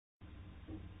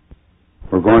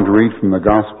We're going to read from the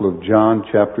Gospel of John,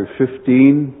 chapter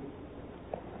 15.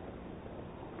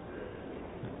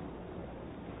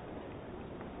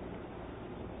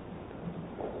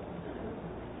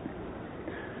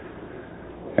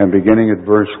 And beginning at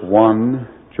verse 1,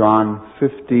 John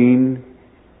 15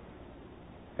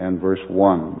 and verse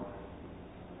 1.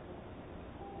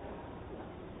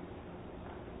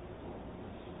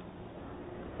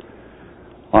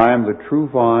 I am the true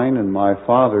vine, and my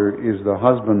Father is the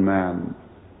husbandman.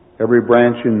 Every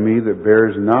branch in me that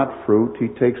bears not fruit, he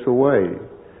takes away.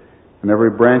 And every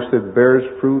branch that bears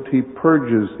fruit, he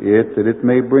purges it, that it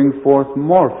may bring forth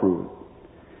more fruit.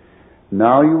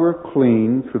 Now you are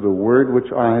clean through the word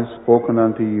which I have spoken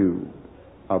unto you.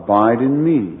 Abide in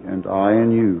me, and I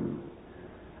in you.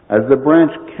 As the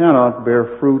branch cannot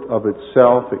bear fruit of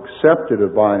itself except it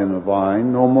abide in the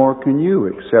vine, no more can you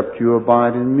except you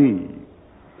abide in me.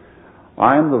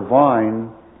 I am the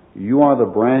vine, you are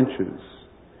the branches.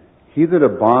 He that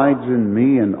abides in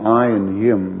me and I in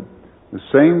him, the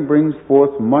same brings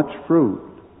forth much fruit,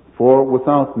 for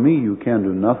without me you can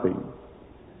do nothing.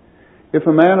 If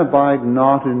a man abide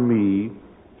not in me,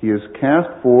 he is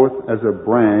cast forth as a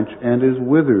branch and is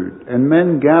withered, and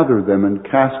men gather them and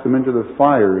cast them into the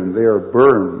fire, and they are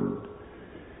burned.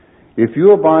 If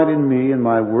you abide in me and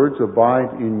my words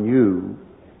abide in you,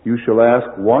 you shall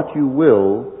ask what you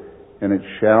will, and it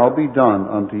shall be done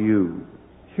unto you.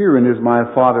 Herein is my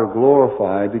Father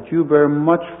glorified, that you bear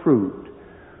much fruit.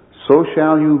 So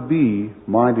shall you be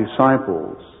my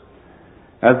disciples.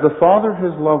 As the Father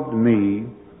has loved me,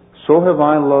 so have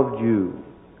I loved you.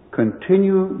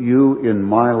 Continue you in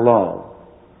my love.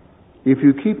 If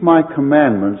you keep my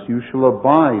commandments, you shall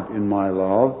abide in my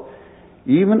love,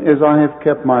 even as I have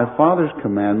kept my Father's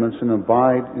commandments and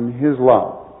abide in his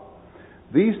love.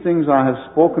 These things I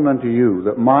have spoken unto you,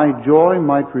 that my joy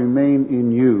might remain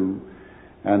in you,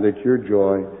 and that your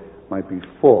joy might be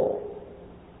full.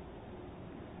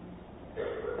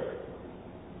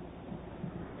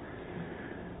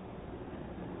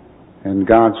 And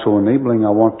God so enabling, I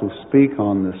want to speak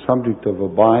on the subject of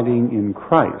abiding in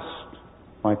Christ.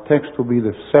 My text will be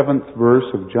the 7th verse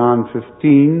of John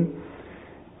 15.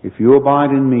 If you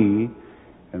abide in me,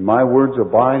 and my words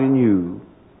abide in you,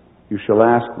 you shall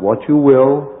ask what you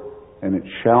will, and it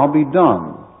shall be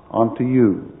done unto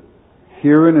you.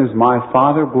 Herein is my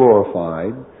Father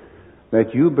glorified,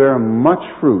 that you bear much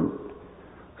fruit,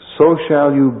 so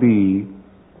shall you be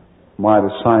my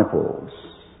disciples.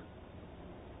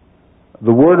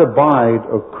 The word abide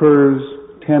occurs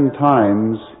 10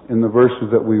 times in the verses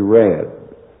that we read.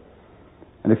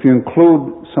 And if you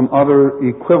include some other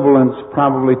equivalents,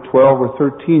 probably 12 or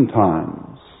 13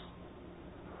 times.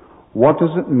 What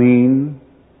does it mean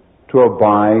to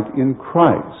abide in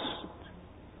Christ?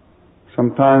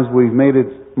 Sometimes we've made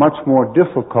it much more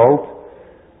difficult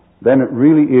than it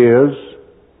really is,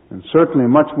 and certainly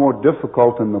much more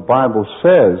difficult than the Bible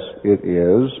says it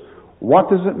is. What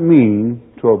does it mean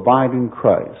to abide in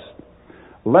Christ?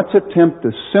 Let's attempt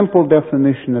a simple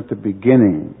definition at the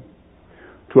beginning.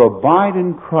 To abide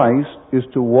in Christ is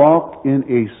to walk in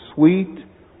a sweet,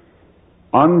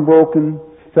 unbroken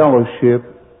fellowship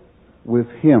with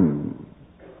him.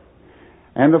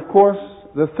 And of course,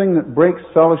 the thing that breaks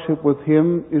fellowship with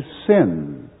him is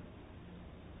sin.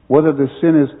 Whether the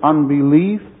sin is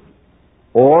unbelief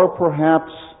or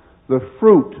perhaps the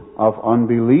fruit of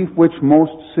unbelief, which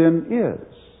most sin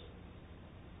is.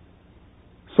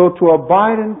 So to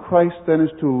abide in Christ then is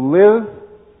to live,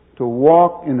 to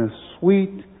walk in a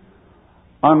sweet,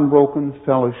 unbroken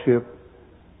fellowship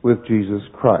with Jesus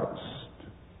Christ.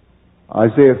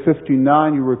 Isaiah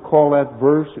 59, you recall that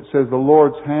verse, it says, the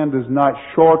Lord's hand is not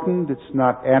shortened, it's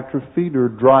not atrophied or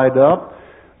dried up,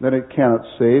 that it cannot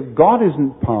save. God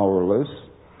isn't powerless.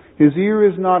 His ear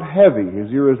is not heavy, his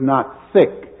ear is not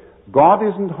thick. God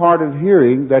isn't hard of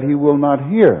hearing that he will not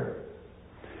hear.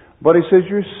 But he says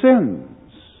your sins,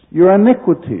 your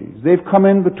iniquities, they've come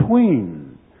in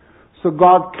between. So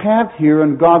God can't hear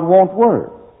and God won't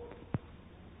work.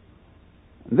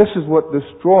 This is what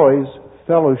destroys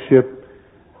fellowship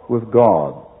with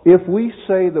God. If we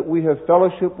say that we have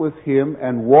fellowship with him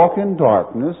and walk in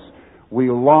darkness,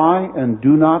 we lie and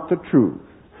do not the truth.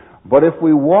 But if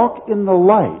we walk in the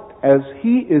light, as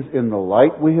he is in the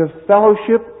light, we have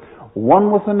fellowship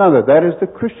one with another. That is, the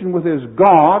Christian with his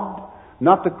God,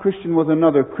 not the Christian with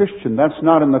another Christian. That's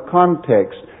not in the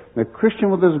context. The Christian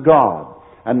with his God.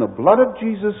 And the blood of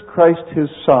Jesus Christ, his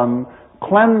Son,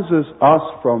 cleanses us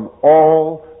from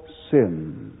all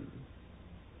sin.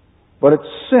 But it's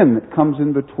sin that comes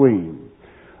in between.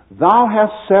 Thou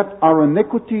hast set our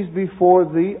iniquities before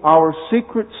thee, our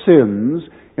secret sins,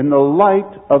 in the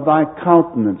light of thy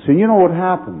countenance. And you know what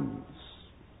happens?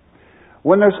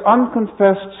 When there's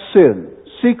unconfessed sin,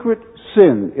 secret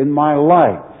sin in my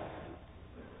life,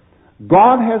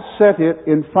 God has set it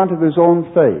in front of His own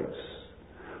face,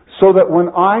 so that when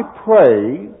I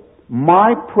pray,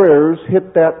 my prayers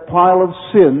hit that pile of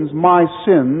sins, my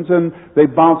sins, and they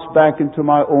bounce back into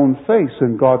my own face,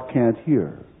 and God can't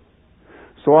hear.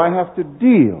 So I have to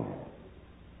deal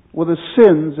with the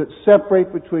sins that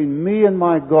separate between me and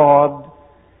my God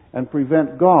and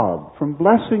prevent God from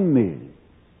blessing me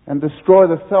and destroy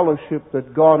the fellowship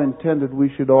that God intended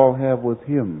we should all have with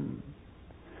Him.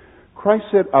 Christ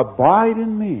said, abide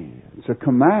in me. It's a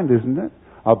command, isn't it?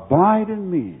 Abide in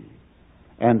me,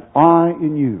 and I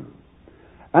in you.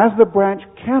 As the branch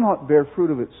cannot bear fruit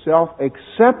of itself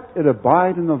except it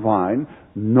abide in the vine,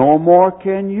 no more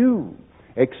can you,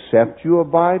 except you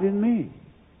abide in me.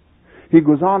 He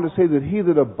goes on to say that he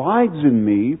that abides in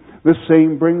me, the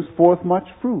same brings forth much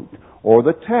fruit. Or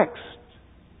the text,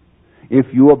 if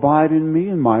you abide in me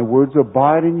and my words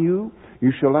abide in you,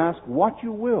 you shall ask what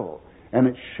you will, and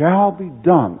it shall be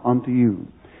done unto you.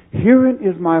 Herein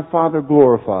is my Father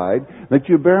glorified, that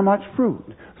you bear much fruit.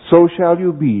 So shall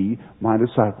you be my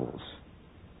disciples.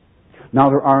 Now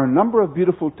there are a number of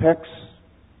beautiful texts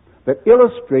that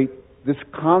illustrate this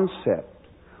concept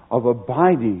of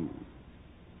abiding.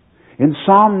 In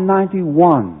Psalm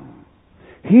 91,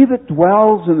 he that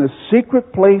dwells in the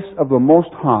secret place of the Most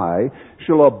High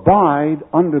shall abide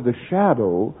under the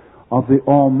shadow of the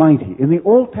Almighty. In the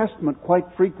Old Testament, quite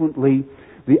frequently,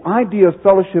 the idea of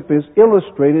fellowship is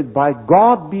illustrated by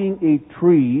God being a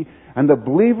tree and the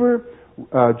believer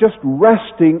just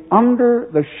resting under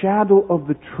the shadow of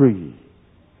the tree.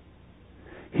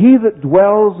 He that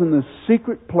dwells in the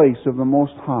secret place of the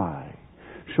Most High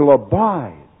shall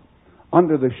abide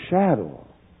under the shadow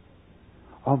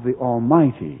of the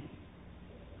Almighty.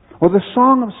 Or the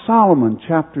Song of Solomon,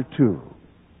 chapter 2.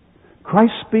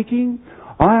 Christ speaking,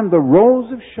 I am the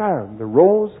rose of Sharon, the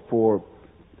rose for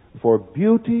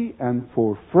beauty and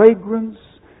for fragrance,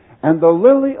 and the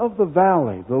lily of the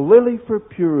valley, the lily for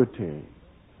purity.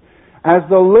 As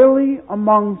the lily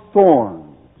among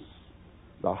thorns,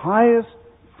 the highest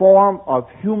form of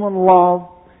human love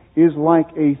is like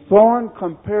a thorn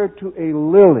compared to a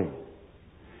lily.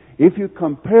 If you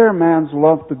compare man's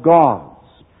love to God's,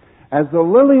 as the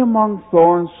lily among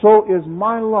thorns, so is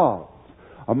my love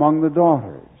among the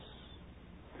daughters.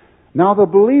 Now the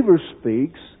believer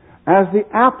speaks as the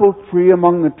apple tree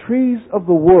among the trees of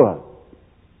the wood.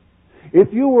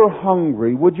 If you were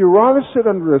hungry, would you rather sit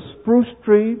under a spruce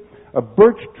tree, a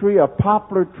birch tree, a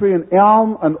poplar tree, an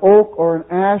elm, an oak, or an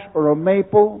ash, or a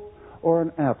maple, or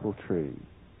an apple tree?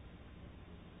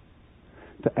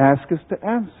 To ask us to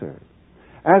answer.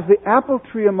 As the apple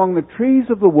tree among the trees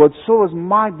of the wood, so is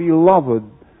my beloved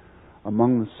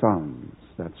among the sons.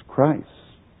 That's Christ.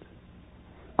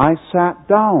 I sat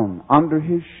down under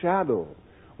His shadow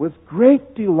with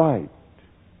great delight.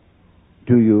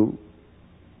 Do you?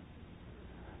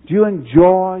 Do you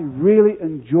enjoy, really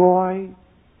enjoy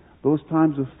those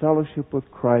times of fellowship with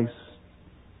Christ?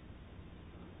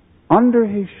 Under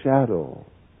His shadow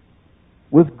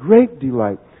with great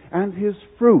delight. And His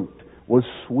fruit was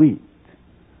sweet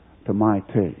to my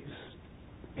taste.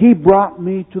 He brought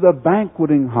me to the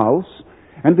banqueting house,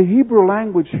 and the Hebrew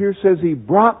language here says He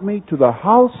brought me to the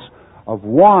house of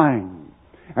wine.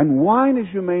 And wine,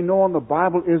 as you may know in the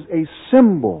Bible, is a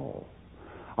symbol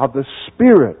of the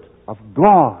Spirit of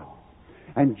God.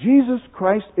 And Jesus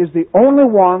Christ is the only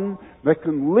one that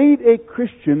can lead a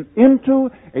Christian into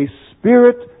a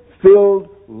Spirit-filled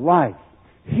life.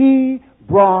 He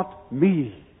brought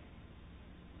me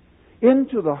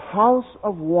into the house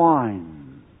of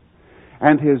wine,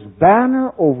 and His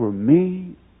banner over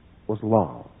me was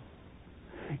love.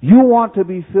 You want to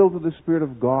be filled with the Spirit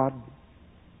of God?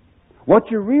 What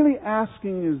you're really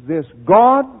asking is this: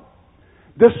 God,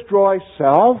 destroy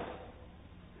self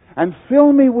and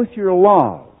fill me with your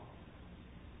love.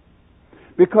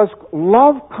 Because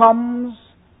love comes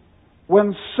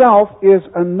when self is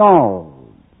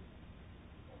annulled.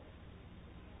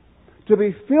 To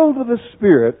be filled with the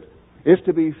Spirit is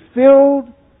to be filled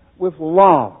with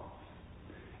love.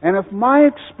 And if my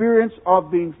experience of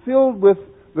being filled with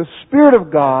the Spirit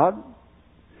of God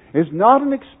is not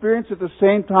an experience at the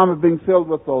same time of being filled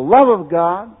with the love of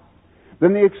God,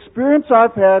 then the experience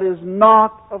I've had is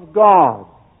not of God.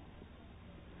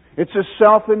 It's a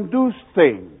self-induced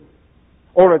thing.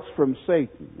 Or it's from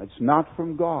Satan. It's not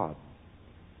from God.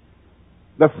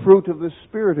 The fruit of the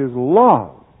Spirit is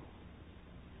love,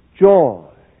 joy,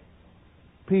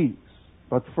 peace,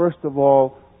 but first of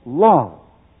all, love.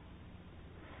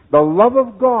 The love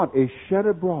of God is shed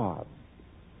abroad,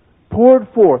 poured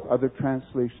forth, other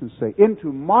translations say,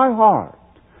 into my heart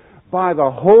by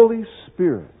the Holy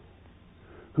Spirit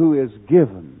who is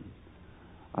given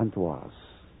unto us.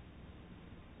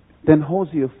 Then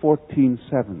Hosea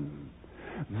 14:7.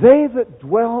 They that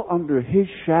dwell under His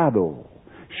shadow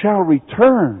shall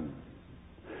return.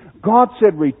 God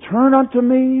said, return unto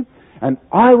me, and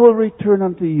I will return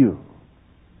unto you.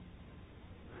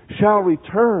 Shall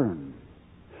return.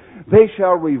 They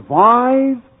shall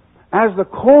revive as the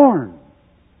corn,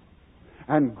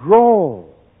 and grow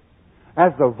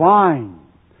as the vine.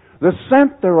 The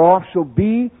scent thereof shall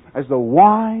be as the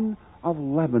wine of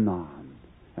Lebanon.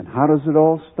 And how does it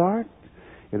all start?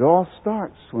 It all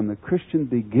starts when the Christian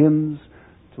begins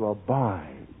to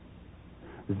abide.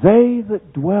 They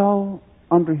that dwell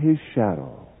under His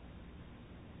shadow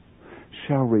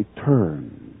shall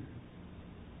return.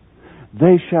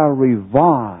 They shall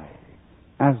revive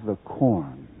as the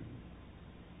corn.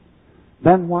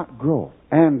 Then what growth?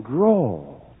 And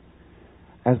grow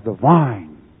as the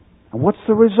vine. And what's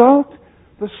the result?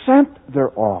 The scent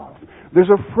thereof. There's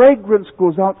a fragrance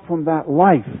goes out from that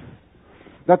life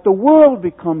that the world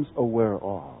becomes aware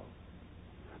of.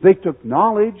 They took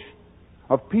knowledge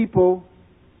of people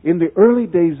in the early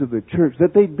days of the church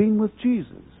that they'd been with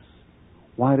Jesus.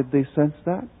 Why did they sense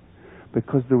that?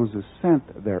 Because there was a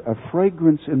scent there, a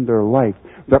fragrance in their life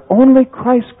that only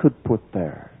Christ could put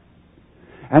there.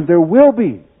 And there will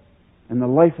be in the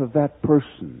life of that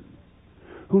person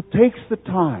who takes the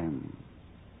time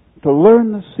to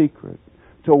learn the secret,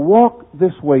 to walk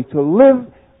this way, to live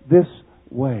this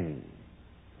way,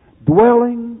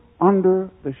 dwelling under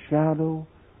the shadow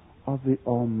of the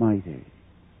Almighty.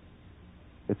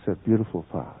 It's a beautiful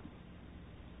thought.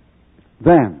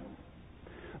 Then,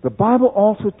 the Bible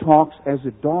also talks, as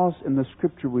it does in the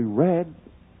scripture we read,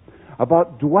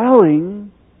 about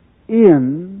dwelling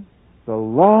in the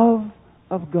love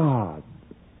of God.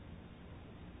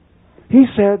 He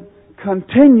said,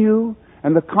 continue,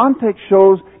 and the context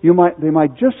shows they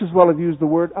might just as well have used the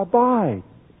word abide.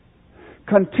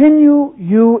 Continue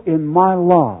you in my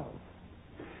love.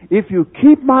 If you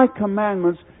keep my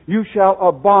commandments, you shall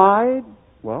abide.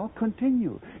 Well,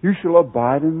 continue. You shall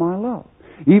abide in my love.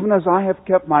 Even as I have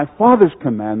kept my Father's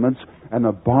commandments and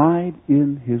abide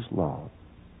in His love.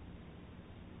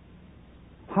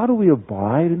 How do we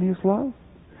abide in His love?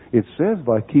 It says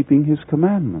by keeping His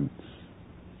commandments.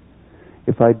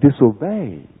 If I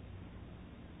disobey,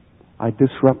 I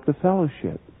disrupt the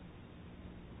fellowship.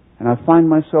 And I find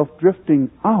myself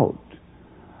drifting out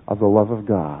of the love of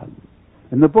God.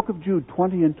 In the book of Jude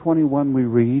 20 and 21 we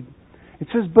read, it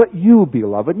says, but you,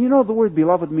 beloved. You know the word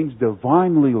beloved means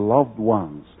divinely loved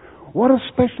ones. What a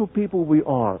special people we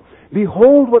are.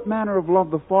 Behold what manner of love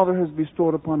the Father has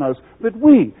bestowed upon us, that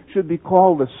we should be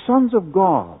called the sons of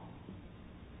God.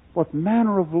 What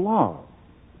manner of love.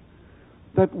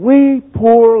 That we,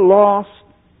 poor, lost,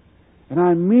 and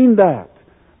I mean that,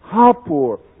 how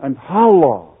poor and how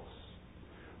lost,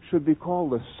 should be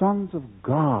called the sons of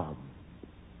God.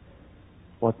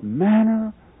 What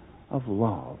manner of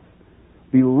love.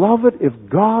 Beloved, if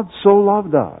God so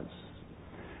loved us,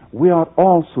 we ought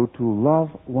also to love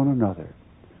one another.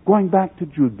 Going back to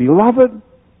Jude, beloved,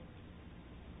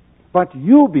 but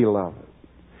you, beloved.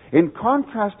 In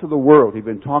contrast to the world, he's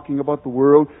been talking about the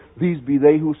world. These be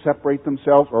they who separate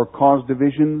themselves or cause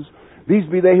divisions. These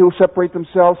be they who separate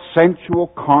themselves, sensual,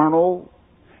 carnal,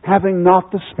 having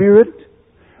not the Spirit.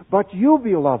 But you,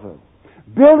 beloved,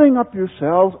 building up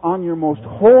yourselves on your most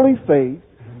holy faith,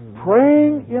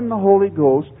 praying in the Holy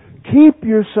Ghost, keep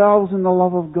yourselves in the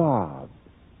love of God.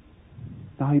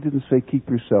 Now, he didn't say keep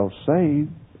yourselves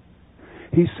saved.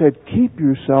 He said keep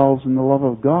yourselves in the love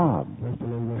of God.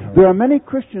 There are many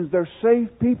Christians, they're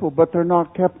saved people, but they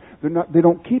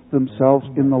don't keep themselves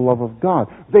in the love of God.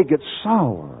 They get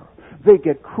sour. They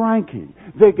get cranky.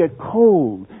 They get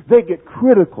cold. They get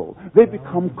critical. They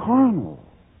become carnal.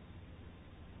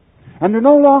 And they're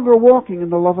no longer walking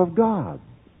in the love of God.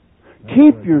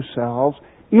 Keep yourselves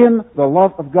in the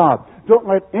love of God. Don't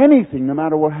let anything, no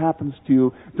matter what happens to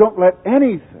you, don't let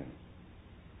anything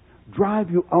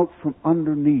drive you out from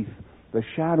underneath the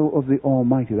shadow of the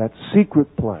Almighty, that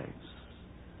secret place.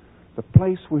 The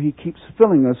place where He keeps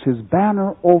filling us. His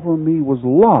banner over me was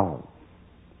love.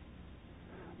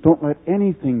 Don't let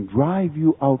anything drive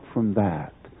you out from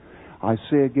that. I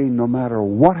say again, no matter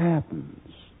what happens.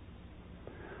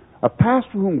 A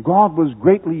pastor whom God was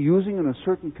greatly using in a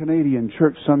certain Canadian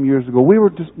church some years ago, we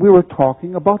were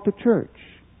talking about the church.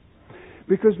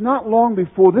 Because not long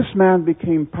before this man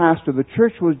became pastor, the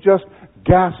church was just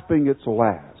gasping its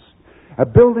last. A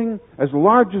building as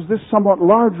large as this, somewhat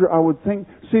larger, I would think,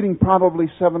 seating probably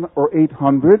 700 or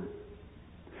 800.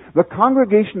 The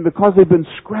congregation, because they've been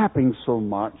scrapping so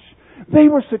much, they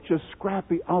were such a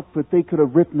scrappy outfit they could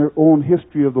have written their own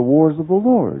history of the wars of the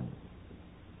Lord.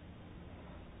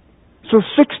 So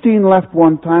 16 left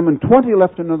one time, and 20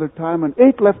 left another time, and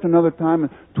 8 left another time,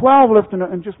 and 12 left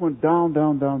another, and just went down,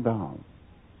 down, down, down.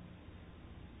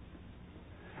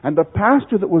 And the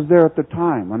pastor that was there at the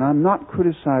time, and I'm not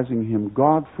criticizing him,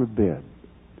 God forbid.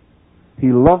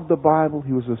 He loved the Bible.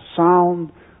 He was a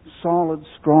sound, solid,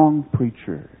 strong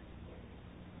preacher.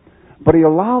 But he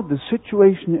allowed the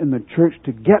situation in the church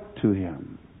to get to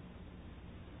him.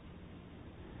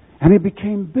 And he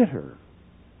became bitter.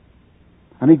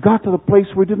 And he got to the place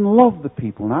where he didn't love the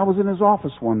people. And I was in his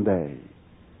office one day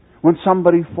when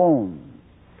somebody phoned.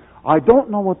 I don't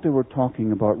know what they were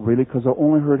talking about really, because I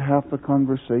only heard half the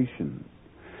conversation.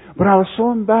 But I was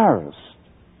so embarrassed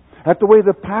at the way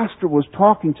the pastor was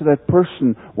talking to that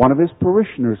person, one of his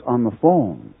parishioners, on the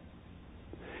phone.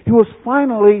 He was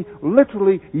finally,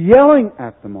 literally yelling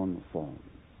at them on the phone.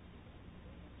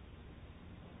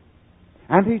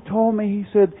 And he told me, he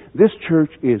said, this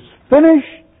church is finished.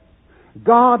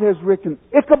 God has written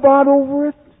Ichabod over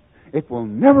it. It will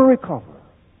never recover.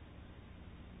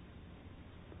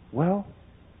 Well,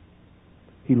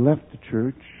 he left the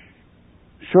church.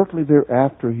 Shortly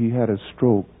thereafter, he had a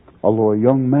stroke, although a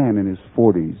young man in his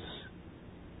 40s.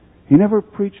 He never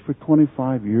preached for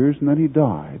 25 years, and then he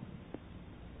died.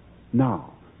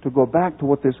 Now, to go back to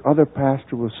what this other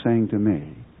pastor was saying to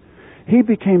me, he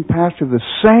became pastor of the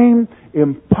same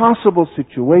impossible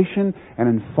situation, and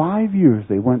in 5 years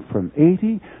they went from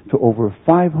 80 to over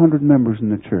 500 members in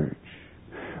the church.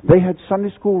 They had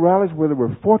Sunday school rallies where there were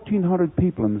 1,400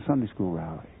 people in the Sunday school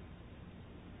rally.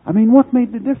 I mean, what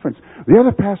made the difference? The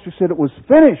other pastor said it was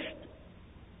finished.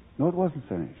 No, it wasn't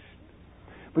finished.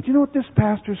 But you know what this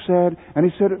pastor said? And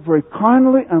he said it very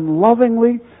kindly and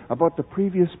lovingly about the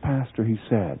previous pastor. He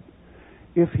said,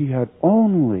 if he had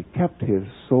only kept his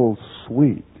soul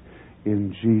sweet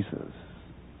in Jesus,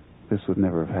 this would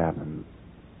never have happened.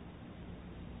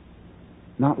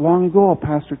 Not long ago, a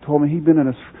pastor told me he'd been in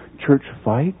a church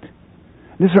fight.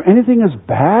 And is there anything as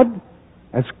bad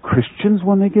as Christians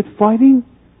when they get fighting?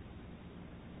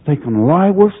 They can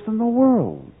lie worse than the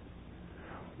world.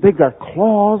 They got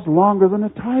claws longer than a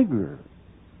tiger.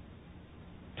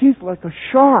 Teeth like a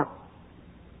shark.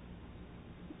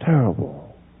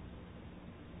 Terrible.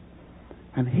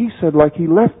 And he said, like he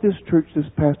left this church, this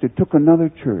pastor took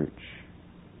another church.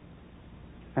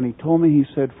 And he told me, he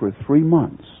said, for 3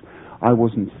 months, I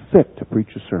wasn't fit to preach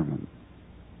a sermon.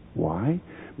 Why?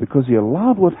 Because he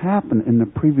allowed what happened in the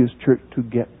previous church to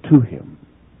get to him.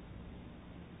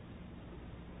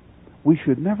 We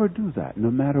should never do that, no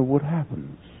matter what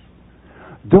happens.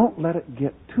 Don't let it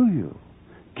get to you.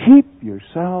 Keep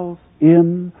yourselves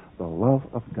in the love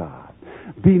of God.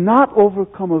 Be not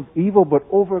overcome of evil, but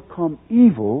overcome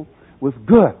evil with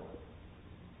good.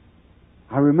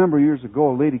 I remember years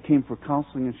ago, a lady came for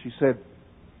counseling and she said,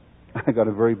 I got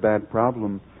a very bad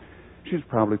problem. She's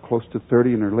probably close to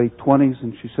 30, in her late 20s,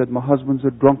 and she said, my husband's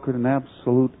a drunkard, an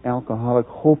absolute alcoholic,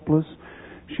 hopeless.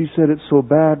 She said, it's so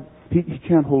bad, he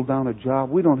can't hold down a job.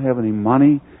 We don't have any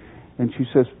money. And she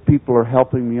says, people are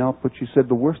helping me out. But she said,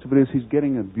 the worst of it is he's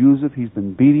getting abusive. He's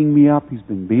been beating me up. He's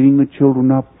been beating the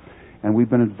children up. And we've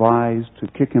been advised to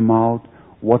kick him out.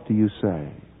 What do you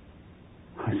say?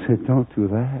 I said, don't do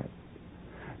that.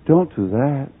 Don't do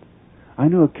that. I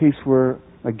knew a case where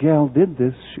a gal did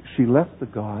this. She left the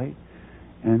guy,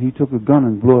 and he took a gun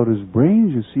and blew out his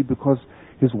brains, you see, because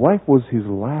his wife was his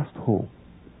last hope.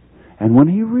 And when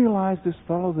he realized, this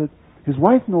fellow, that his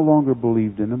wife no longer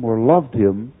believed in him or loved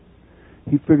him,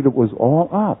 he figured it was all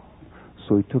up.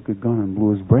 So he took a gun and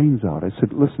blew his brains out. I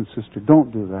said, listen, sister,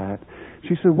 don't do that.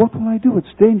 She said, what will I do? It's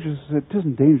dangerous. I said, it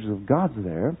isn't dangerous if God's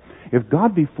there. If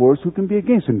God be for us, who can be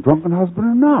against him, drunken husband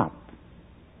or not?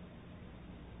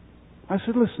 I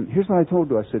said, listen, here's what I told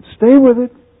her. I said, stay with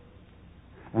it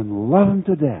and love him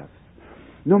to death.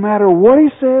 No matter what he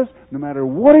says, no matter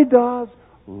what he does,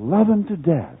 love him to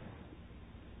death.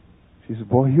 She said,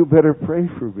 boy, you better pray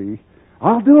for me.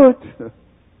 I'll do it.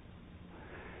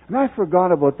 And I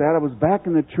forgot about that. I was back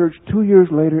in the church 2 years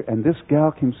later, and this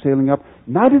gal came sailing up.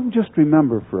 And I didn't just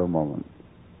remember for a moment.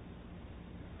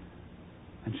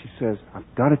 And she says, I've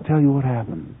got to tell you what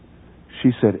happened.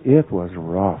 She said, it was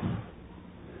rough.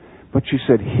 But she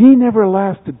said, he never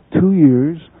lasted 2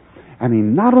 years, and he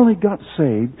not only got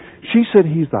saved, she said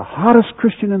he's the hottest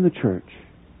Christian in the church.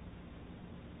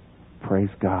 Praise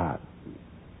God.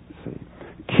 See,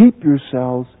 keep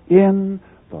yourselves in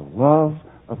the love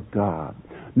of God.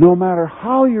 No matter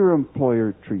how your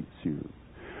employer treats you.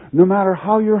 No matter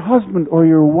how your husband or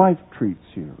your wife treats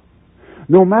you.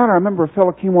 No matter, I remember a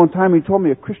fellow came one time, he told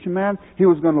me, a Christian man, he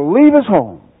was going to leave his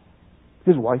home.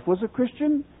 His wife was a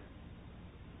Christian.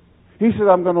 He said,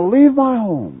 I'm going to leave my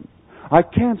home. I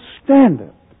can't stand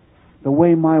it, the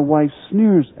way my wife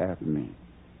sneers at me.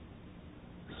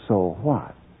 So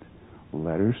what?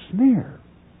 Let her sneer.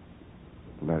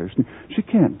 Let her sneer. She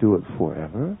can't do it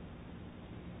forever.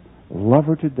 Love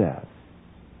her to death.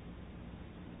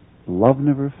 Love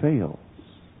never fails.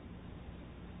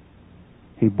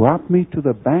 He brought me to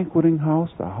the banqueting house,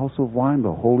 the house of wine,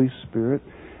 the Holy Spirit,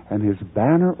 and His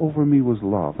banner over me was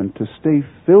love. And to stay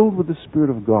filled with the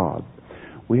Spirit of God,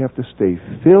 we have to stay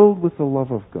filled with the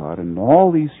love of God in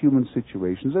all these human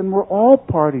situations, and we're all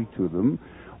party to them.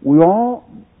 We all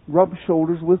rub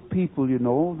shoulders with people, you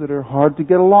know, that are hard to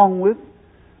get along with,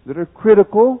 that are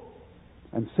critical,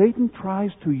 and Satan tries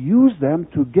to use them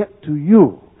to get to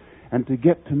you and to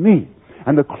get to me.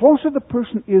 And the closer the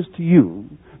person is to you,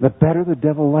 the better the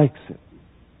devil likes it.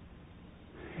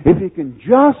 If he can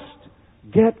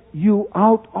just get you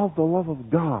out of the love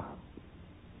of God.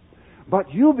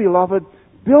 But you, beloved,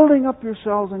 building up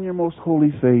yourselves in your most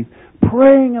holy faith,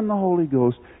 praying in the Holy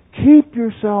Ghost, keep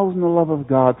yourselves in the love of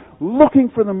God,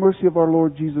 looking for the mercy of our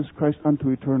Lord Jesus Christ unto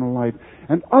eternal life,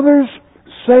 and others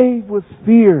save with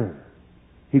fear,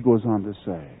 he goes on to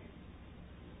say.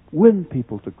 Win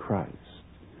people to Christ.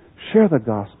 Share the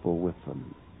gospel with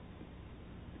them.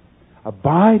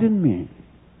 Abide in me,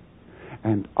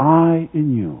 and I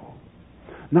in you.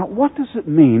 Now, what does it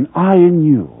mean, I in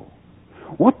you?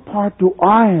 What part do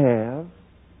I have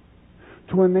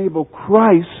to enable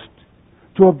Christ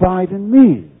to abide in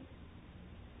me?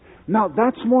 Now,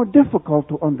 that's more difficult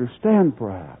to understand,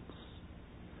 perhaps.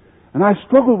 And I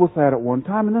struggled with that at one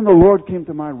time, and then the Lord came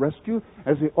to my rescue,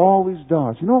 as He always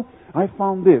does. You know, I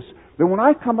found this, that when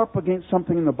I come up against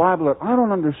something in the Bible that I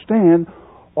don't understand,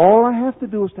 all I have to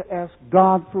do is to ask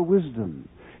God for wisdom.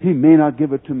 He may not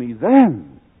give it to me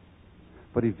then,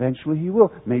 but eventually He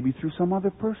will. Maybe through some other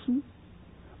person.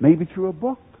 Maybe through a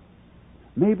book.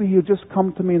 Maybe He'll just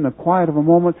come to me in the quiet of a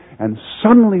moment and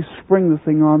suddenly spring the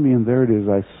thing on me, and there it is,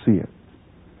 I see it.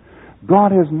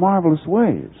 God has marvelous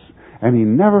ways, and He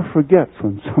never forgets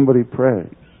when somebody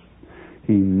prays.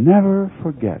 He never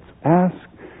forgets. Ask,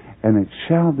 and it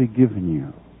shall be given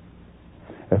you.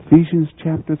 Ephesians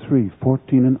chapter 3,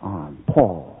 14 and on.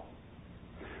 Paul.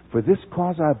 For this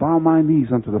cause I bow my knees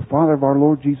unto the Father of our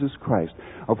Lord Jesus Christ,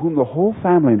 of whom the whole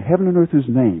family in heaven and earth is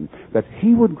named, that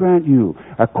He would grant you,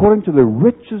 according to the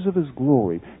riches of His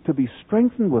glory, to be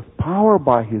strengthened with power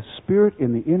by His Spirit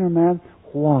in the inner man.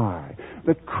 Why?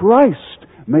 That Christ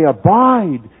may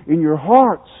abide in your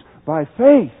hearts by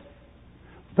faith.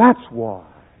 That's why.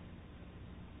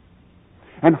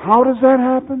 And how does that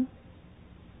happen?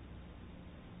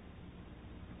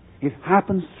 It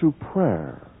happens through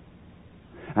prayer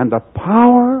and the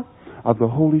power of the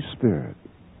Holy Spirit.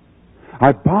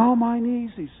 I bow my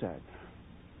knees, he said,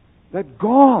 that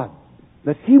God,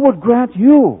 that He would grant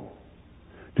you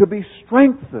to be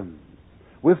strengthened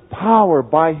with power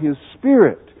by His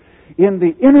Spirit in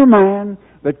the inner man,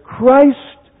 that Christ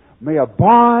may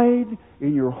abide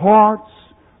in your hearts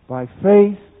by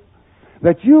faith,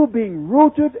 that you, being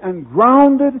rooted and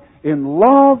grounded in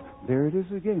love, there it is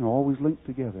again, always linked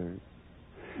together,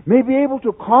 may be able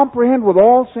to comprehend with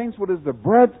all saints what is the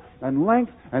breadth and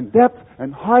length and depth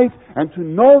and height, and to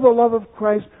know the love of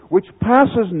Christ which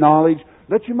passes knowledge,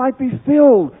 that you might be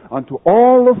filled unto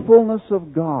all the fullness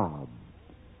of God.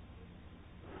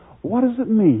 What does it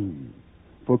mean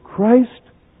for Christ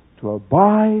to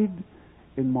abide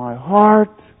in my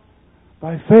heart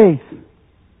by faith?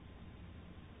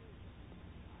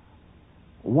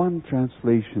 One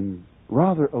translation,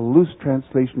 rather a loose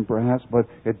translation perhaps, but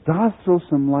it does throw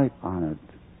some light on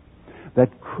it,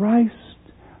 that Christ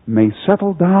may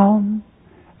settle down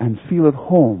and feel at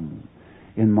home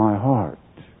in my heart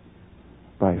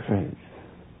by faith.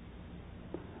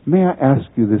 May I ask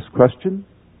you this question?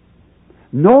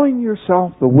 Knowing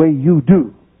yourself the way you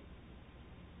do,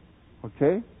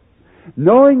 okay?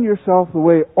 Knowing yourself the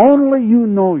way only you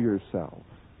know yourself,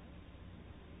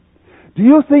 do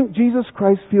you think Jesus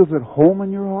Christ feels at home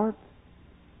in your heart?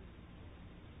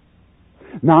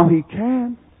 Now, He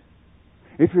can't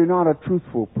if you're not a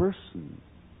truthful person.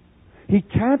 He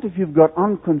can't if you've got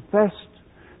unconfessed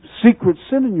secret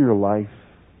sin in your life.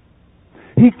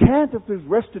 He can't if there's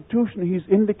restitution He's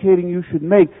indicating you should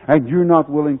make and you're not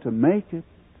willing to make it.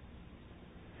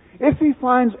 If He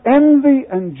finds envy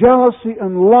and jealousy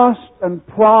and lust and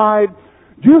pride,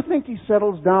 do you think He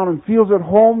settles down and feels at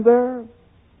home there?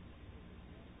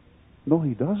 No,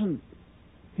 He doesn't.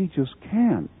 He just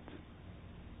can't.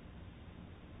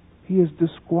 He is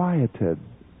disquieted.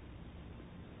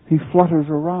 He flutters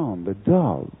around, a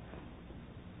dove.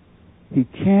 He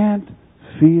can't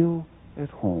feel at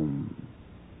home.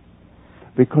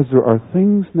 Because there are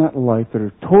things in that life that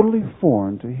are totally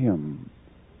foreign to him.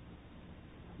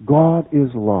 God is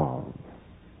love.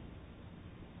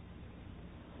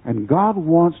 And God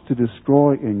wants to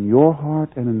destroy in your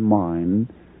heart and in mine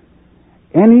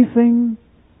anything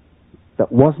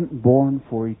that wasn't born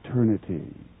for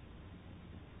eternity.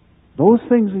 Those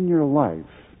things in your life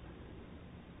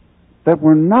that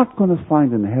we're not going to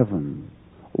find in heaven,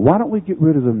 why don't we get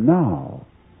rid of them now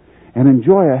and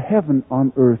enjoy a heaven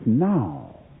on earth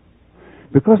now?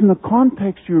 Because in the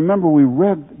context, you remember we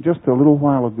read just a little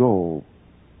while ago,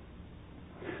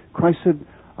 Christ said,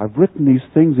 I've written these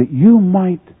things that you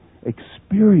might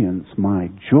experience my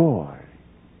joy.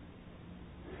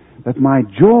 That my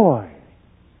joy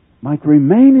might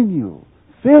remain in you,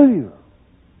 fill you.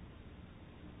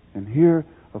 And here,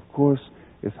 of course,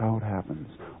 is how it happens.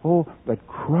 Oh, that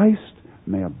Christ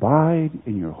may abide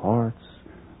in your hearts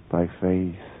by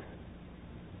faith.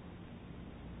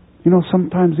 You know,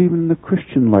 sometimes even in the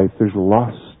Christian life there's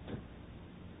lust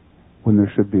when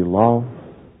there should be love.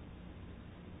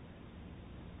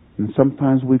 And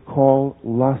sometimes we call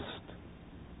lust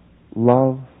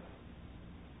love.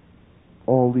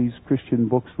 All these Christian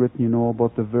books written, you know,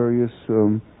 about the various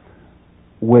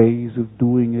ways of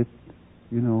doing it,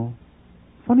 you know.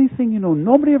 Funny thing, you know,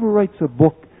 nobody ever writes a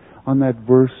book on that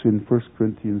verse in 1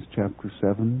 Corinthians chapter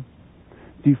 7.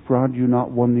 Defraud you not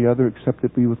one the other, except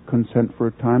it be with consent for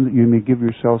a time, that you may give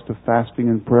yourselves to fasting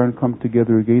and prayer and come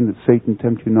together again, that Satan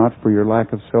tempt you not for your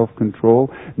lack of self-control.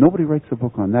 Nobody writes a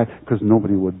book on that because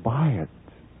nobody would buy it.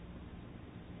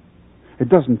 It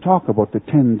doesn't talk about the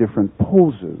 10 different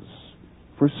poses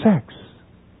for sex.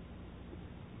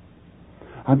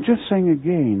 I'm just saying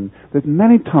again that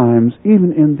many times,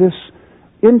 even in this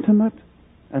intimate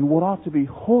and what ought to be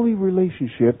holy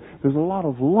relationship, there's a lot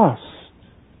of lust.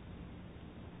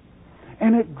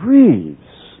 And it grieves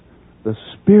the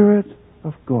Spirit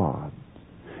of God.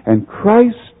 And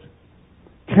Christ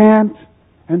can't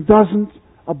and doesn't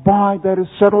abide, that is,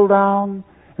 settle down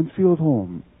and feel at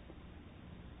home.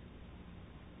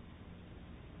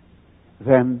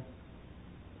 Then,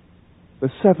 the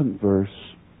 7th verse,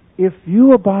 if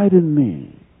you abide in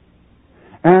me,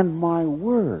 and my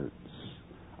words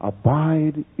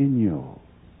abide in you,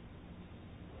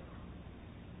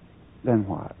 then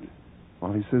what?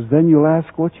 Well, he says, then you'll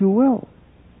ask what you will.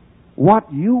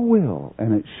 What you will,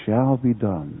 and it shall be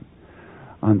done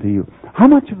unto you. How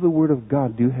much of the Word of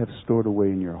God do you have stored away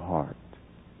in your heart?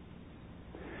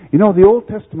 You know, the Old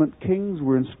Testament kings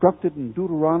were instructed in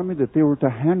Deuteronomy that they were to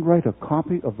handwrite a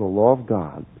copy of the law of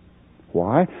God.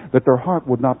 Why? That their heart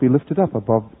would not be lifted up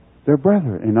above their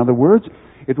brethren. In other words,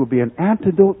 it would be an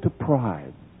antidote to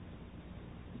pride.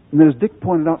 And as Dick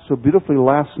pointed out so beautifully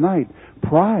last night,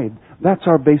 pride, that's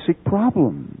our basic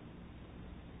problem.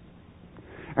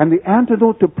 And the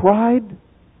antidote to pride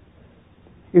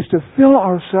is to fill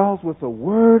ourselves with the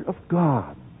Word of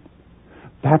God.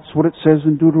 That's what it says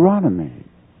in Deuteronomy.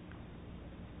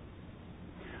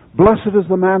 Blessed is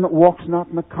the man that walks not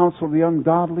in the counsel of the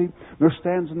ungodly, nor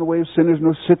stands in the way of sinners,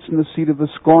 nor sits in the seat of the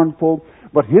scornful,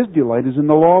 but his delight is in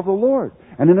the law of the Lord.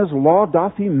 And in his law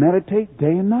doth he meditate day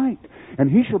and night. And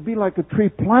he shall be like a tree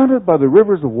planted by the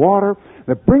rivers of water,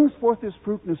 that brings forth his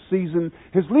fruit in his season.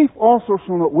 His leaf also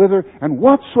shall not wither, and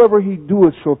whatsoever he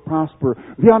doeth shall prosper.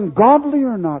 The ungodly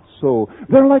are not so.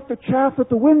 They're like the chaff that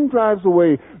the wind drives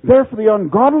away. Therefore the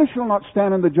ungodly shall not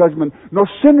stand in the judgment, nor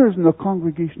sinners in the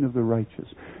congregation of the righteous.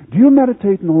 Do you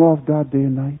meditate in the law of God day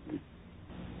and night?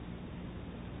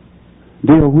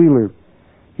 Dale Wheeler,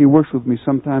 he works with me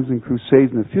sometimes in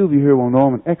crusades, and a few of you here will know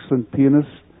him, an excellent pianist,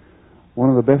 one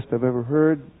of the best I've ever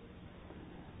heard.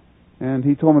 And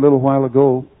he told me a little while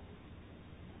ago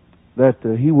that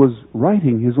he was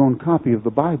writing his own copy of the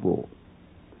Bible.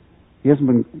 He hasn't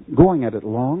been going at it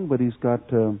long, but he's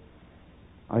got,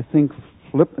 I think,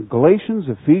 Galatians,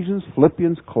 Ephesians,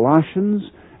 Philippians, Colossians,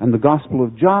 and the Gospel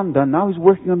of John done. Now he's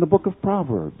working on the book of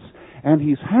Proverbs. And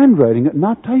he's handwriting it,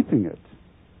 not typing it.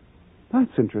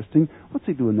 That's interesting. What's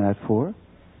he doing that for?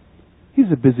 He's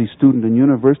a busy student in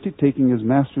university, taking his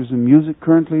master's in music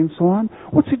currently and so on.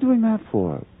 What's he doing that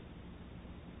for?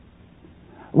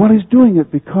 Well, he's doing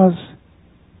it because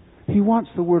he wants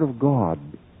the Word of God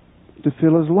to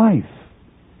fill his life.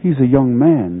 He's a young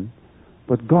man,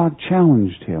 but God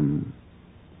challenged him.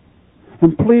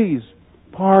 And please,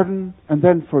 pardon and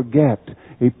then forget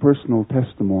a personal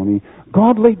testimony.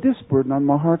 God laid this burden on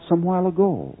my heart some while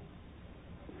ago.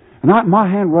 And my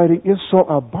handwriting is so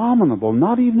abominable,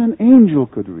 not even an angel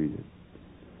could read it.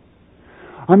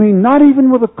 I mean, not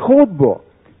even with a code book.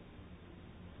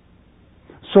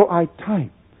 So I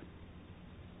type.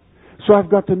 So I've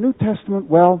got the New Testament,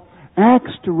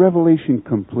 Acts to Revelation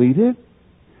completed,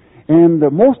 and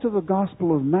most of the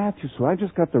Gospel of Matthew. So I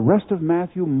just got the rest of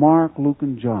Matthew, Mark, Luke,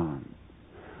 and John.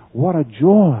 What a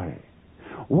joy.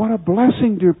 What a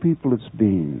blessing, dear people, it's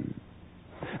been.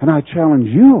 And I challenge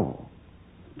you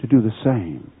to do the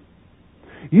same.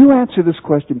 You answer this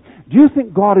question. Do you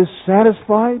think God is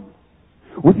satisfied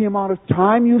with the amount of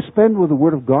time you spend with the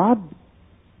Word of God?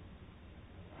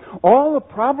 All the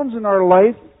problems in our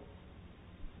life,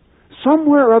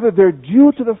 somewhere or other, they're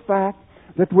due to the fact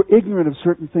that we're ignorant of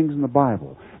certain things in the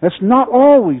Bible. That's not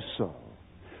always so.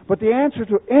 But the answer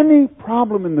to any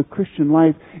problem in the Christian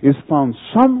life is found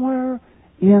somewhere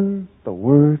in the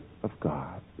Word of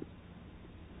God.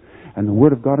 And the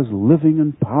Word of God is living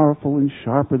and powerful and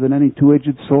sharper than any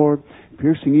two-edged sword,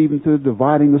 piercing even to the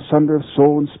dividing asunder of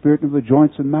soul and spirit and of the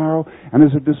joints and marrow, and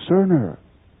is a discerner.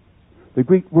 The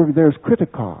Greek word there is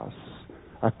kritikos,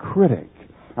 a critic,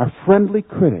 a friendly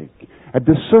critic, a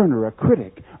discerner, a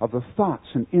critic of the thoughts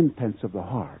and intents of the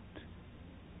heart.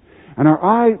 And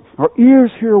our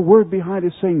ears hear a word behind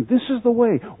it saying, this is the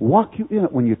way, walk you in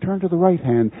it when you turn to the right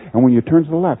hand and when you turn to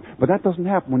the left. But that doesn't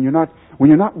happen when you're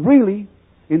not really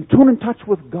in tune and touch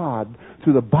with God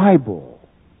through the Bible.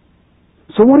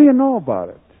 So what do you know about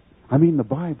it? I mean the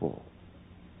Bible.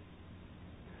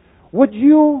 Let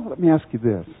me ask you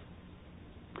this.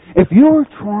 If you're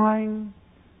trying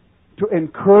to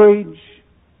encourage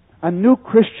a new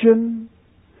Christian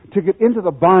to get into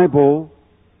the Bible,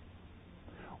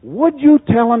 would you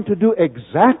tell him to do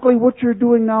exactly what you're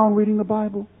doing now in reading the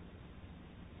Bible?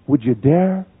 Would you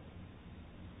dare?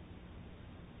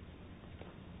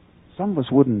 Some of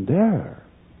us wouldn't dare.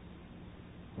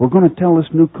 We're going to tell this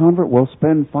new convert,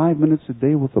 spend 5 minutes a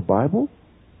day with the Bible?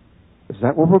 Is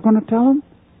that what we're going to tell him?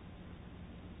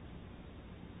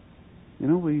 You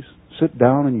know, we sit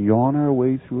down and yawn our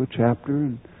way through a chapter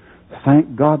and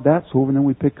thank God that's over, and then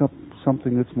we pick up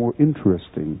something that's more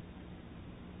interesting.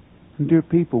 And dear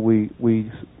people, we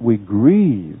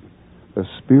grieve the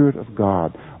Spirit of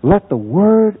God. Let the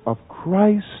Word of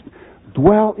Christ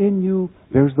dwell in you.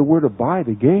 There's the word abide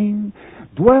again.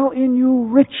 Dwell in you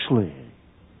richly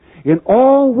in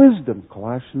all wisdom,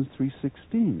 Colossians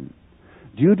 3:16.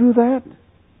 Do you do that?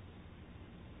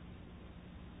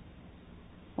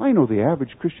 I know the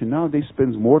average Christian nowadays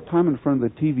spends more time in front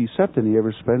of the TV set than he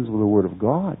ever spends with the Word of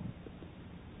God.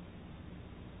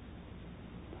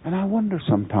 And I wonder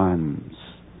sometimes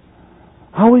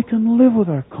how we can live with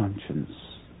our conscience,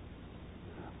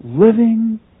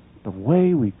 living the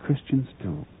way we Christians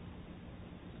do.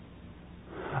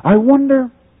 I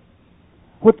wonder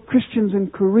what Christians in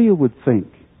Korea would think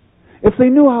if they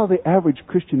knew how the average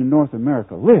Christian in North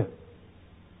America lived.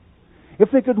 If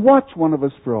they could watch one of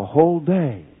us for a whole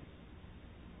day.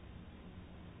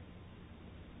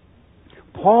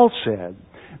 Paul said,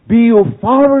 be you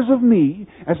followers of me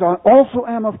as I also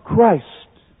am of Christ.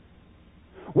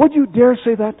 Would you dare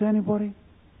say that to anybody?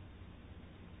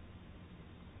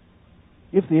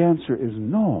 If the answer is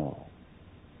no,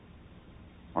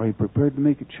 are you prepared to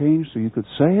make a change so you could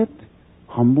say it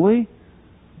humbly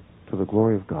to the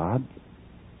glory of God?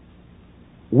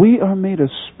 We are made a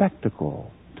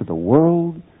spectacle to the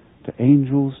world, to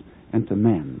angels, and to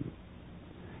men.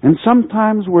 And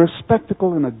sometimes we're a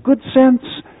spectacle in a good sense,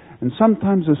 and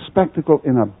sometimes a spectacle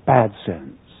in a bad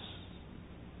sense.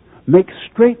 Make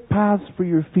straight paths for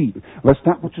your feet, lest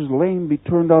that which is lame be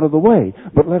turned out of the way,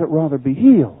 but let it rather be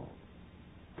healed.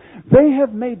 They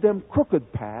have made them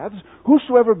crooked paths.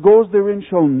 Whosoever goes therein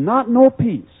shall not know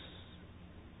peace.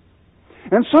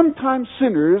 And sometimes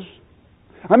sinners,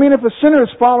 if a sinner is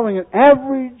following an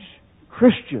average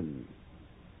Christian,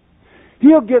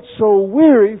 he'll get so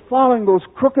weary following those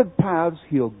crooked paths,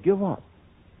 he'll give up.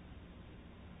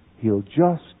 He'll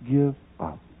just give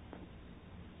up.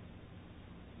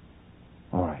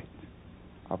 All right.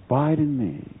 Abide in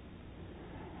me,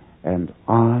 and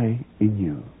I in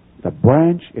you. The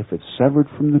branch, if it's severed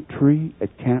from the tree, it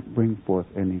can't bring forth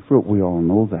any fruit. We all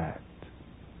know that.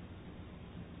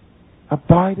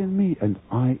 Abide in me, and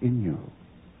I in you.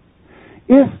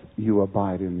 If you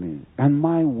abide in me, and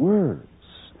my words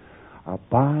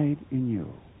abide in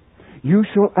you, you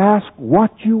shall ask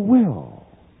what you will.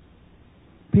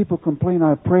 People complain,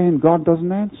 I pray and God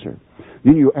doesn't answer.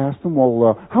 Then you ask them,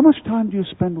 how much time do you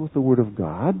spend with the Word of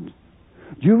God?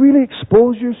 Do you really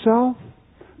expose yourself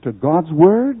to God's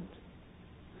Word?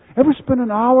 Ever spend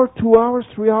an hour, 2 hours,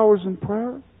 3 hours in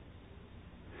prayer?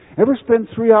 Ever spend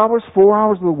 3 hours, 4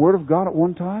 hours with the Word of God at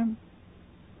one time?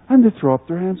 And they throw up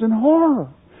their hands in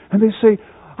horror. And they say,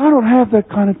 I don't have that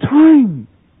kind of time.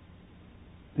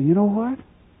 And you know what?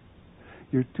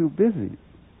 You're too busy.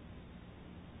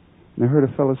 And I heard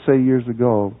a fellow say years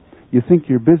ago, you think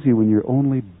you're busy when you're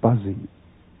only buzzing.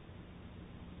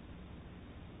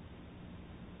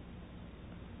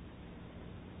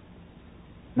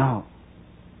 Now,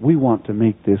 we want to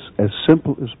make this as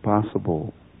simple as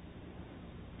possible.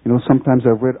 You know, sometimes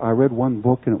I read one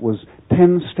book and it was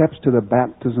 10 steps to the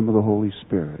baptism of the Holy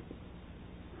Spirit.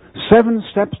 7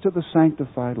 steps to the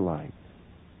sanctified life.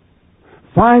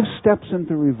 5 steps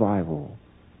into revival.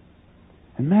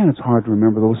 And man, it's hard to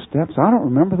remember those steps. I don't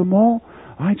remember them all.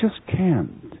 I just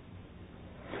can't.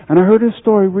 And I heard a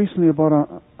story recently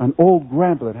about an old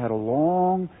grandpa that had a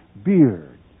long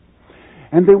beard.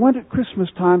 And they went at Christmas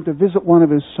time to visit one of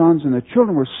his sons, and the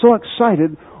children were so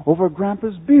excited over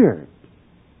Grandpa's beard.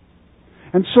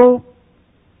 And so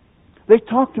they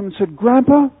talked to him and said,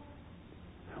 Grandpa,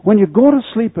 when you go to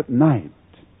sleep at night,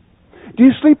 do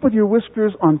you sleep with your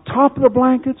whiskers on top of the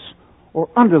blankets or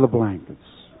under the blankets?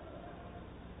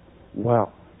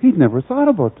 Well, he'd never thought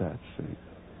about that, see.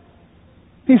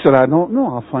 He said, I don't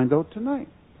know. I'll find out tonight.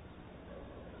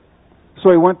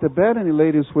 So he went to bed and he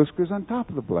laid his whiskers on top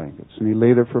of the blankets. And he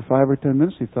lay there for 5 or 10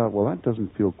 minutes. He thought, well, that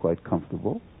doesn't feel quite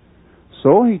comfortable.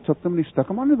 So he took them and he stuck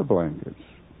them under the blankets.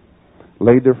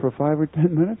 Laid there for 5 or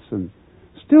 10 minutes and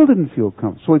still didn't feel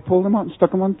comfortable. So he pulled them out and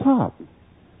stuck them on top.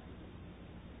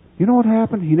 You know what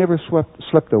happened? He never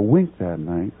slept a wink that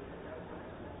night,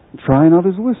 trying out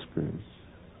his whiskers.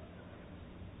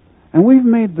 And we've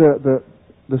made the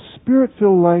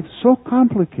Spirit-filled life so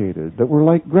complicated that we're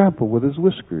like Grandpa with his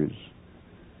whiskers.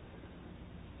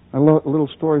 A little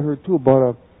story I heard, too, about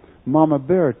a mama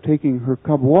bear taking her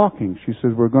cub walking. She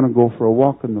says, we're going to go for a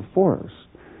walk in the forest.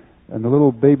 And the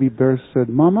little baby bear said,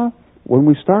 Mama, when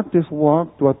we start this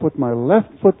walk, do I put my left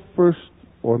foot first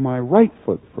or my right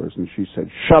foot first? And she said,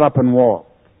 shut up and walk.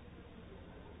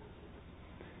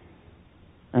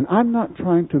 And I'm not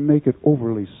trying to make it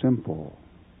overly simple,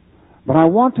 but I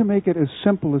want to make it as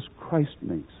simple as Christ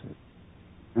makes it.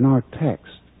 And our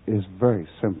text is very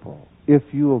simple. If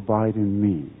you abide in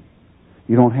me,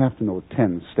 you don't have to know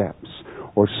 10 steps,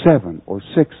 or 7, or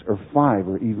 6, or 5,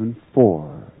 or even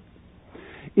 4.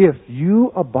 If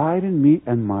you abide in me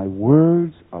and my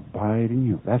words abide in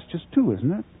you. That's just 2,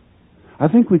 isn't it? I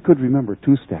think we could remember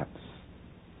 2 steps.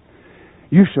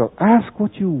 You shall ask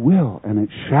what you will, and it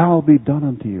shall be done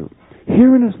unto you.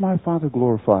 Herein is my Father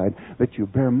glorified, that you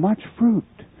bear much fruit.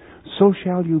 So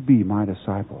shall you be my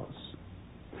disciples.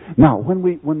 Now, when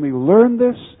we learn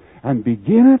this and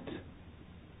begin it,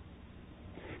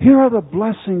 here are the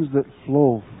blessings that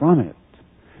flow from it.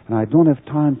 And I don't have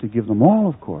time to give them all,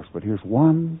 of course, but here's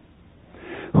one.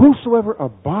 Whosoever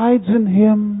abides in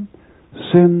him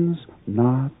sins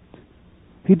not.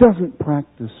 He doesn't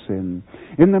practice sin.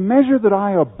 In the measure that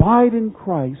I abide in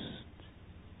Christ,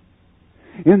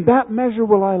 in that measure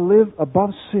will I live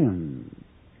above sin.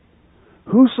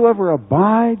 Whosoever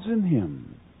abides in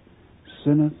him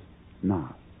sinneth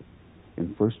not.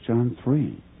 In 1 John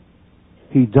 3.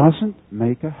 He doesn't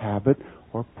make a habit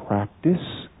or practice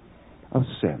of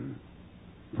sin.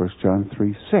 1 John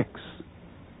 3:6.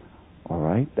 All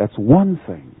right, that's one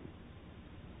thing.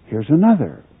 Here's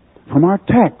another. From our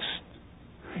text,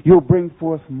 you'll bring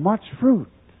forth much fruit.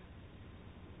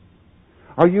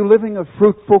 Are you living a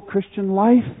fruitful Christian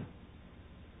life?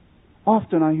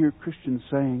 Often I hear Christians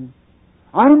saying,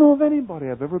 I don't know of anybody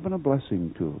I've ever been a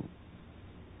blessing to.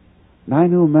 And I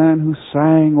knew a man who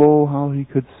sang, oh, how he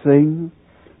could sing.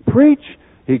 Preach.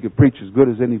 He could preach as good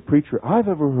as any preacher I've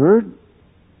ever heard.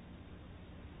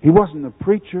 He wasn't a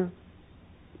preacher,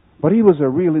 but he was a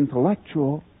real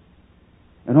intellectual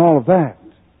and all of that.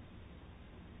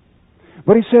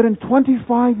 But he said in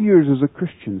 25 years as a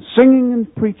Christian, singing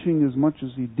and preaching as much as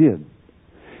he did,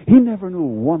 he never knew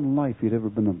one life he'd ever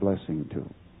been a blessing to.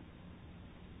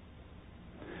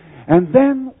 And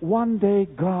then one day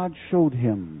God showed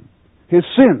him his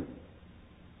sin.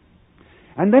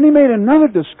 And then he made another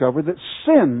discovery that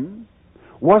sin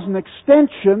was an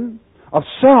extension of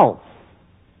self.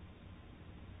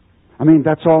 I mean,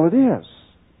 that's all it is.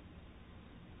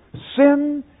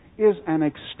 Sin is an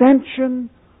extension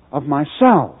of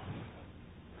myself.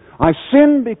 I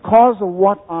sin because of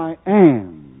what I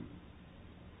am.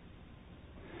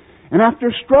 And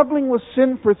after struggling with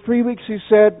sin for 3 weeks, he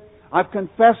said, I've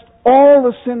confessed all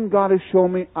the sin God has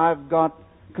shown me. I've got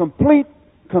completely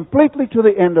to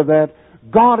the end of that.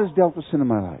 God has dealt with sin in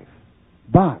my life.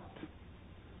 But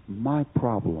my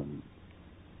problem,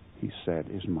 he said,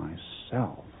 is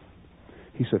myself.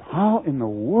 He said, how in the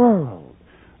world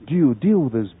do you deal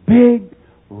with this big,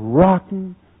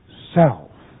 rotten self.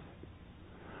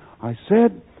 I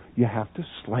said you have to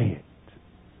slay it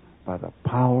by the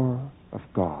power of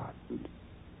God.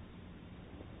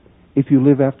 If you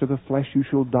live after the flesh, you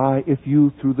shall die. If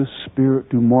you, through the Spirit,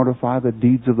 do mortify the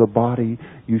deeds of the body,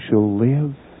 you shall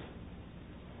live.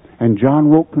 And John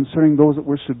wrote concerning those that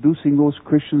were seducing those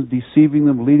Christians, deceiving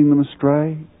them, leading them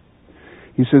astray.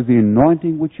 He says, the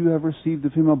anointing which you have received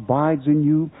of Him abides in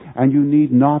you, and you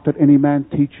need not that any man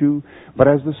teach you. But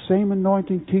as the same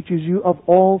anointing teaches you of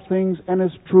all things, and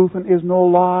is truth, and is no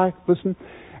lie, listen,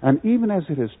 and even as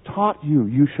it has taught you,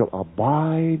 you shall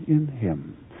abide in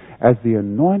Him. As the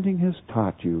anointing has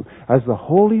taught you, as the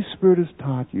Holy Spirit has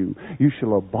taught you, you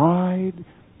shall abide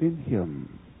in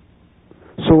Him.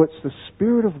 So it's the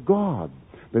Spirit of God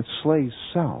that slays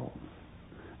self.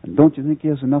 And don't you think He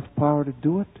has enough power to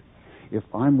do it? If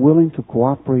I'm willing to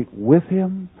cooperate with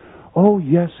Him, oh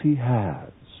yes, He has.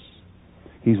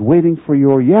 He's waiting for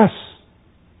your yes.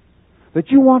 That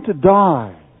you want to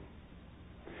die.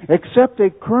 Except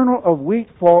a kernel of wheat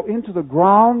fall into the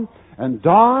ground and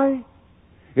die,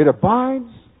 it abides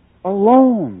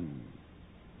alone,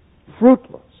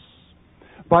 fruitless.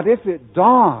 But if it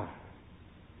die,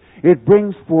 it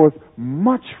brings forth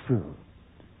much fruit.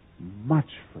 Much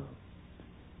fruit.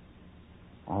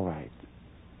 All right.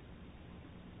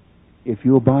 If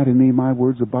you abide in me, my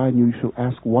words abide in you. You shall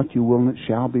ask what you will, and it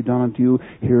shall be done unto you.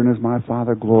 Herein is my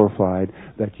Father glorified,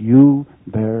 that you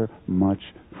bear much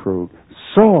fruit.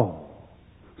 So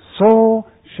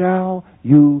shall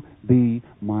you be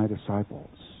my disciples.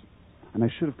 And I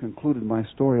should have concluded my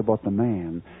story about the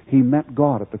man. He met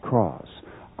God at the cross.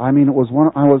 I mean, I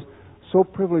was so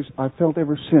privileged, I felt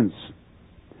ever since.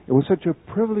 It was such a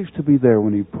privilege to be there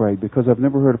when he prayed, because I've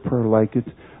never heard a prayer like it.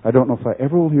 I don't know if I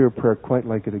ever will hear a prayer quite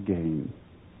like it again.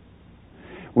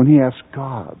 When he asked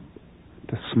God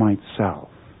to smite self.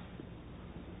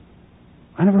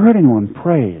 I never heard anyone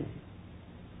pray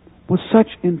with such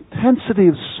intensity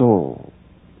of soul.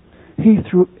 He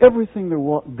threw everything there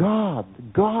was.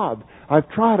 God, I've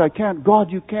tried, I can't.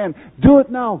 God, you can. Do it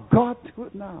now. God, do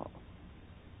it now.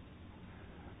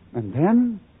 And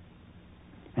then,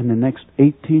 in the next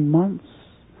 18 months,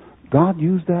 God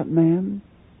used that man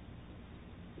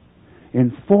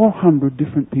in 400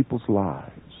 different people's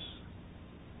lives.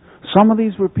 Some of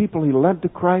these were people he led to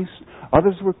Christ.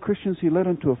 Others were Christians he led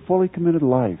into a fully committed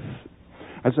life.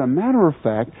 As a matter of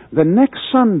fact, the next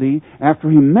Sunday after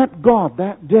he met God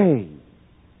that day,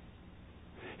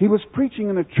 he was preaching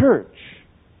in a church.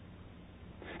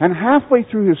 And halfway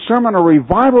through his sermon, a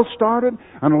revival started,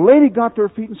 and a lady got to her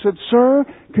feet and said, "Sir,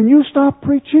 can you stop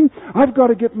preaching? I've got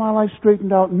to get my life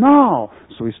straightened out now."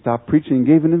 So he stopped preaching and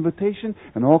gave an invitation,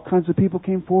 and all kinds of people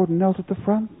came forward and knelt at the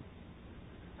front.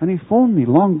 And he phoned me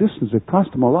long distance. It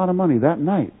cost him a lot of money that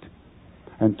night.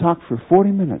 And talked for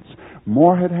 40 minutes.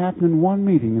 More had happened in one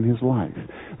meeting in his life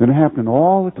than had happened in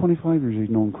all the 25 years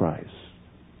he'd known Christ.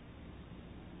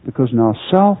 Because now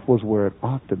self was where it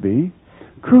ought to be,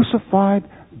 crucified,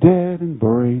 dead, and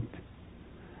buried.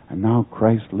 And now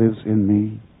Christ lives in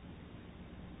me.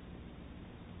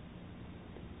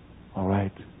 All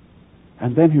right.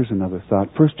 And then here's another thought.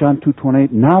 1 John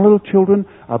 2:28. Now, little children,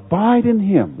 abide in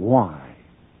Him. Why?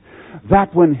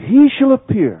 That when He shall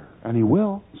appear, and He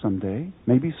will someday,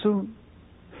 maybe soon,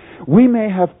 we may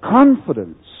have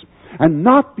confidence and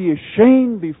not be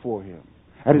ashamed before Him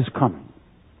at His coming.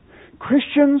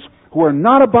 Christians who are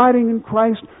not abiding in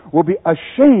Christ will be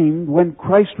ashamed when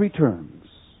Christ returns,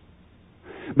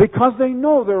 because they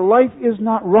know their life is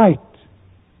not right.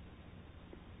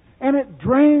 And it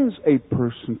drains a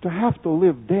person to have to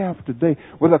live day after day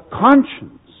with a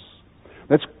conscience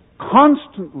that's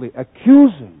constantly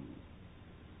accusing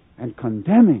and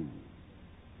condemning.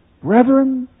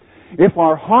 Brethren, if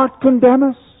our heart condemn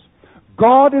us,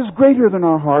 God is greater than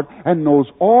our heart and knows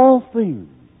all things.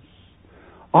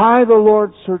 I, the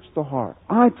Lord, search the heart.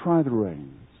 I try the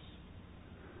reins.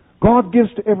 God gives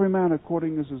to every man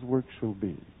according as his work shall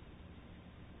be.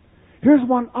 Here's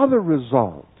one other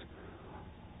result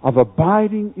of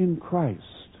abiding in Christ.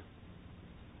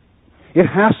 It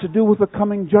has to do with the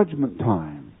coming judgment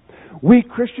time. We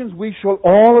Christians, we shall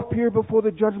all appear before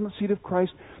the judgment seat of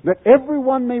Christ, that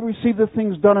everyone may receive the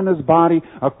things done in his body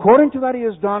according to that he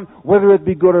has done, whether it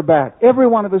be good or bad. Every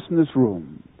one of us in this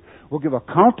room will give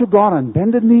account to God on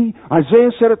bended knee. Isaiah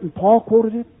said it and Paul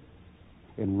quoted it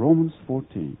in Romans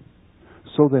 14.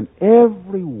 So then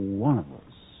every one of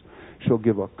us shall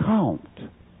give account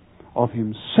of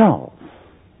himself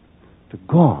to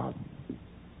God.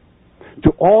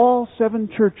 To all 7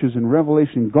 churches in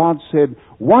Revelation, God said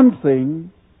one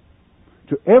thing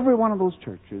to every one of those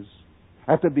churches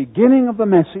at the beginning of the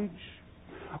message,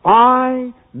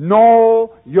 I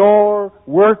know your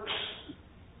works.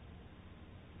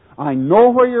 I know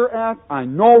where you're at. I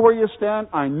know where you stand.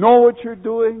 I know what you're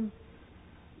doing.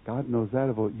 God knows that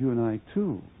about you and I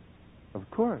too. Of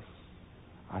course.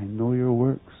 I know your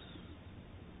works.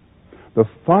 The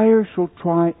fire shall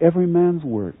try every man's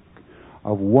work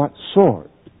of what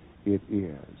sort it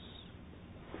is.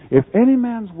 If any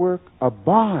man's work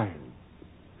abide,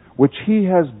 which he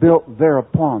has built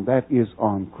thereupon, that is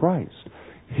on Christ,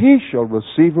 he shall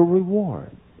receive a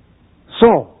reward.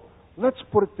 So, let's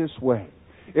put it this way.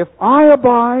 If I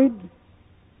abide,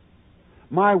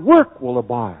 my work will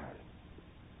abide.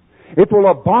 It will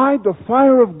abide the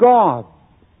fire of God.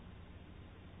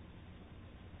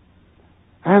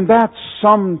 And that's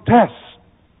some test.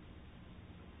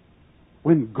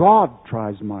 When God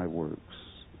tries my works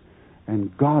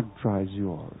and God tries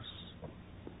yours.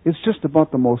 It's just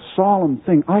about the most solemn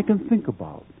thing I can think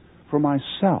about for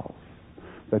myself,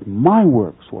 that my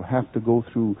works will have to go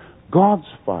through God's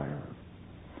fire.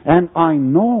 And I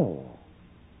know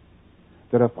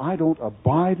that if I don't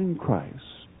abide in Christ,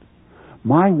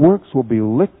 my works will be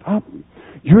licked up.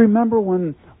 You remember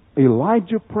when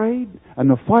Elijah prayed and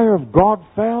the fire of God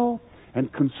fell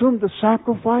and consumed the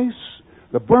sacrifice,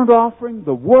 the burnt offering,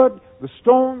 the wood, the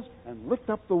stones, and licked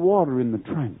up the water in the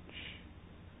trench.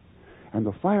 And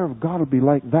the fire of God will be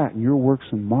like that in your works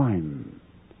and mine.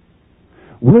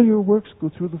 Will your works go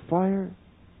through the fire?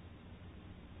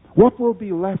 What will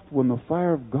be left when the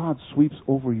fire of God sweeps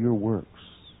over your works?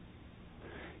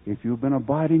 If you've been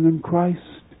abiding in Christ,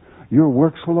 your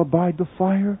works will abide the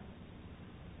fire.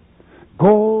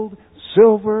 Gold,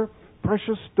 silver,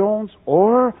 precious stones,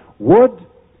 or wood,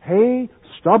 hay,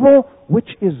 stubble, which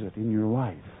is it in your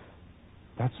life?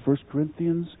 That's 1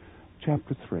 Corinthians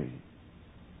chapter 3.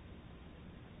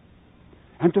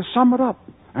 And to sum it up,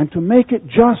 and to make it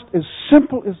just as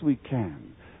simple as we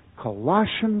can,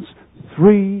 Colossians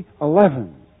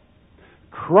 3:11.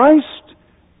 Christ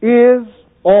is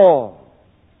all,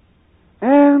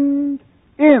 and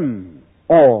in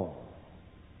all.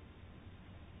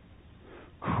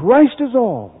 Christ is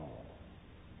all.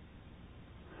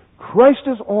 Christ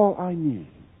is all I need.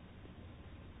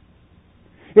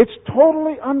 It's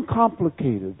totally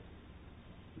uncomplicated,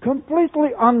 completely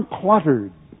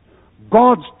uncluttered.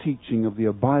 God's teaching of the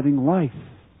abiding life.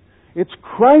 It's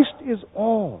Christ is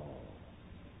all.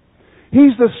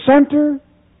 He's the center.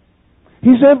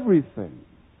 He's everything.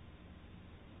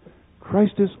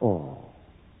 Christ is all,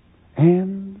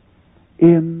 and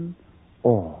in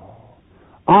all.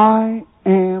 I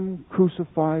am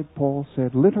crucified, Paul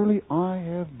said. Literally, I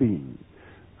have been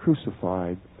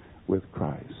crucified with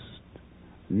Christ.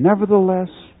 Nevertheless,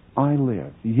 I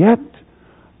live. Yet,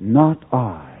 not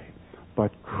I,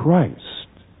 but Christ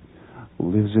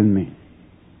lives in me.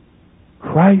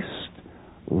 Christ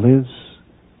lives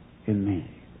in me.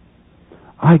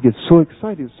 I get so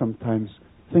excited sometimes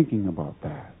thinking about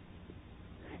that.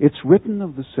 It's written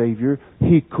of the Savior,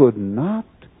 He could not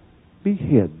be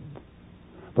hid.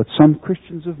 But some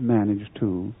Christians have managed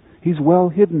to. He's well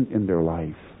hidden in their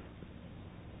life.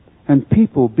 And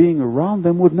people being around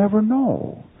them would never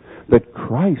know that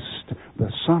Christ,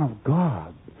 the Son of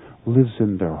God, lives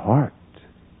in their heart.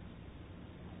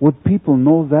 Would people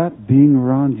know that being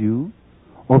around you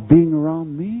or being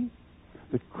around me,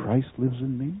 that Christ lives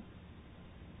in me?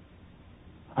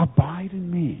 Abide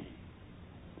in me,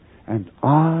 and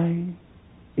I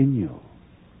in you.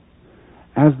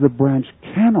 As the branch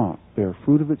cannot bear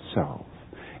fruit of itself,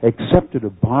 except it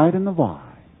abide in the vine,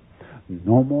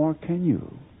 no more can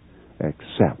you,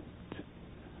 except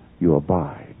you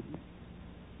abide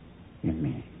in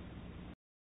me.